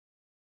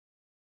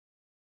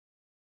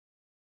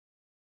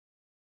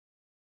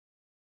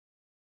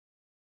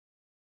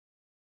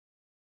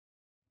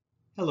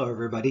Hello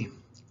everybody,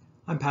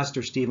 I'm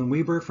Pastor Stephen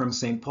Weber from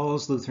St.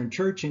 Paul's Lutheran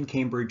Church in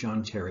Cambridge,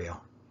 Ontario.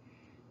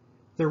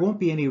 There won't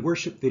be any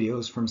worship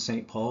videos from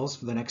St. Paul's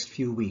for the next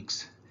few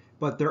weeks,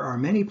 but there are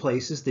many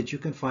places that you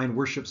can find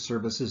worship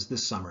services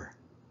this summer.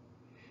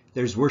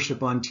 There's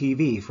worship on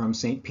TV from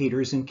St.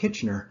 Peter's in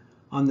Kitchener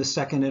on the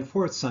 2nd and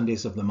 4th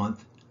Sundays of the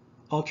month,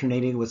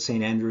 alternating with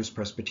St. Andrew's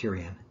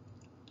Presbyterian.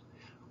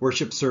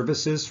 Worship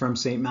services from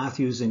St.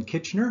 Matthew's in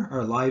Kitchener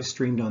are live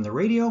streamed on the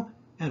radio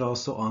and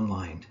also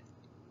online.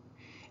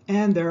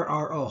 And there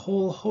are a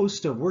whole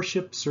host of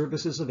worship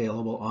services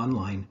available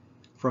online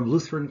from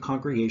Lutheran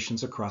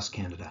congregations across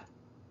Canada.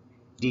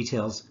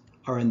 Details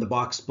are in the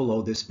box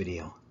below this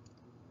video.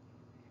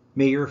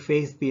 May your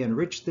faith be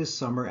enriched this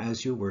summer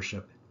as you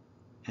worship,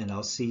 and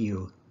I'll see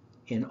you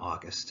in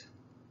August.